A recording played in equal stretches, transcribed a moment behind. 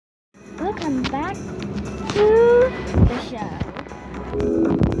welcome back to the show.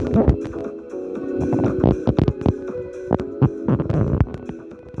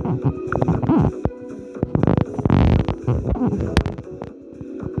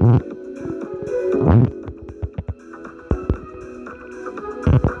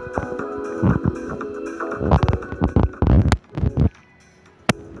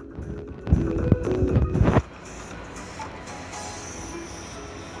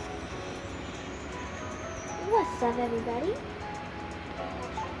 What's up, everybody?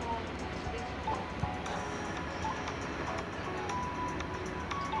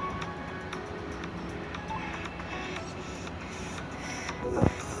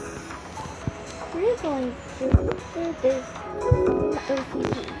 We're going to do this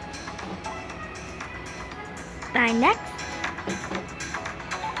OCT. By next,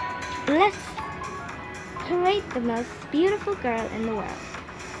 let's create the most beautiful girl in the world.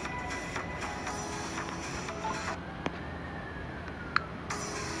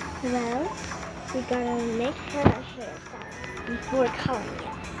 Well, we gotta make her a hairstyle before coloring it.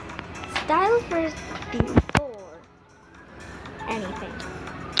 Style first before anything.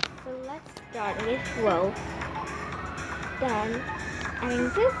 So let's start with roll. Then adding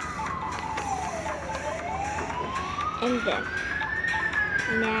this and this.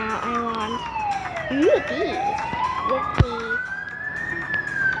 Now I want these with these.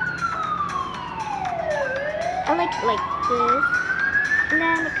 I like this. And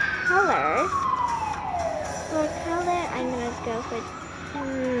then color. For color, I'm gonna go for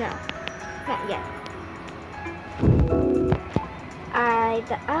no, not yet.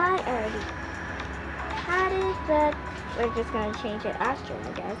 The eye already had it, but we're just gonna change it after,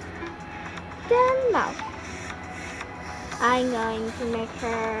 I guess. Then mouth. I'm going to make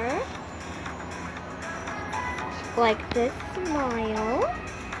her like this smile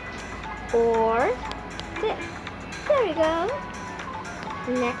or this. There we go.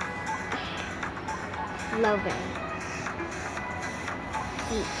 Next, loving.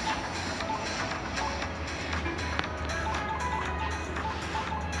 Each.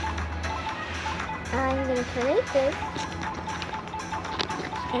 I'm gonna create this,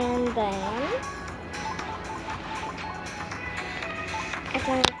 and then I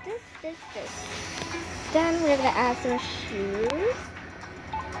got this. Then we're gonna add some shoes,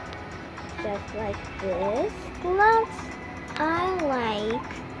 just like this. Gloves. I like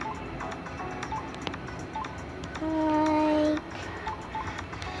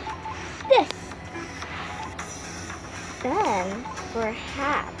this. Then for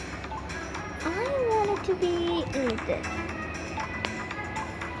hat, I want it to be this.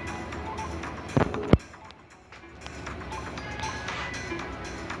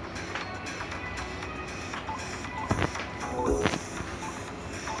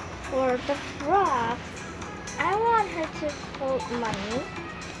 For the frock, I want her to hold money,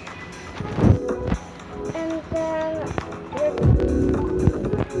 and then with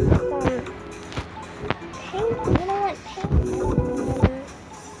some pink, you know what, pink,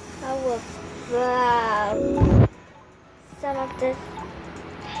 I will grab some of this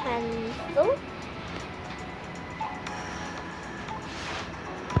pencil,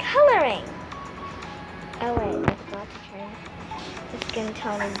 coloring. Oh wait, I forgot to turn the skin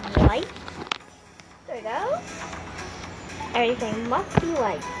tone white. There we go. Everything must be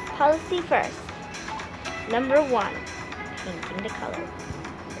white. Policy first. Number 1, painting the color.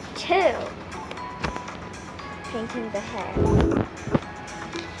 2, painting the hair.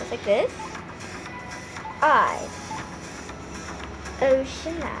 Just like this. Eyes.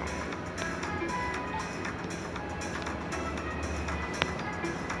 Ocean eyes.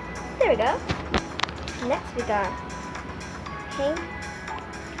 There we go. Next we got paint.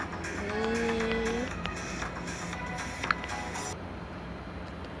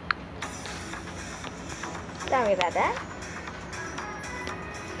 Sorry about that.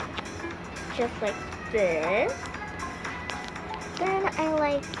 Just like this. Then I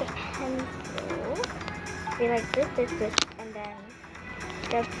like the pencil. We like this, and then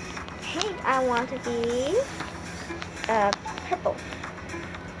the paint I want to be purple.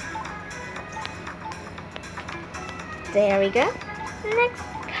 There we go. Next,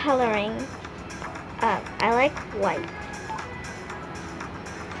 coloring. I like white.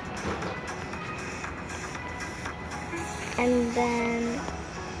 And then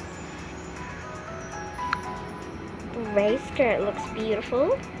gray skirt looks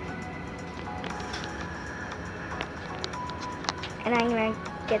beautiful. And I'm gonna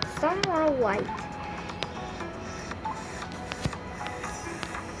get some more white.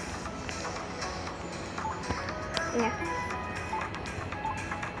 Yeah.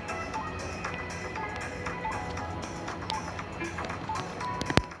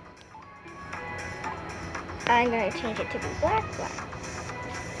 I'm going to change it to be black.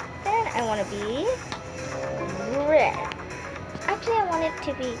 Then I want to be red. Actually, I want it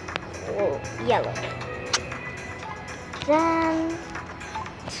to be yellow. Then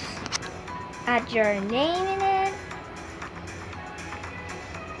add your name in it.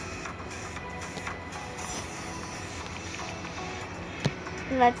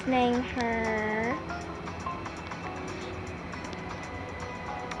 Let's name her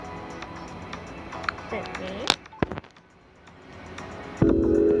Sydney.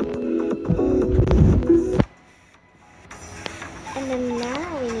 And then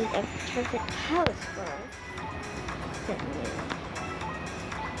now we need a perfect house for Sydney.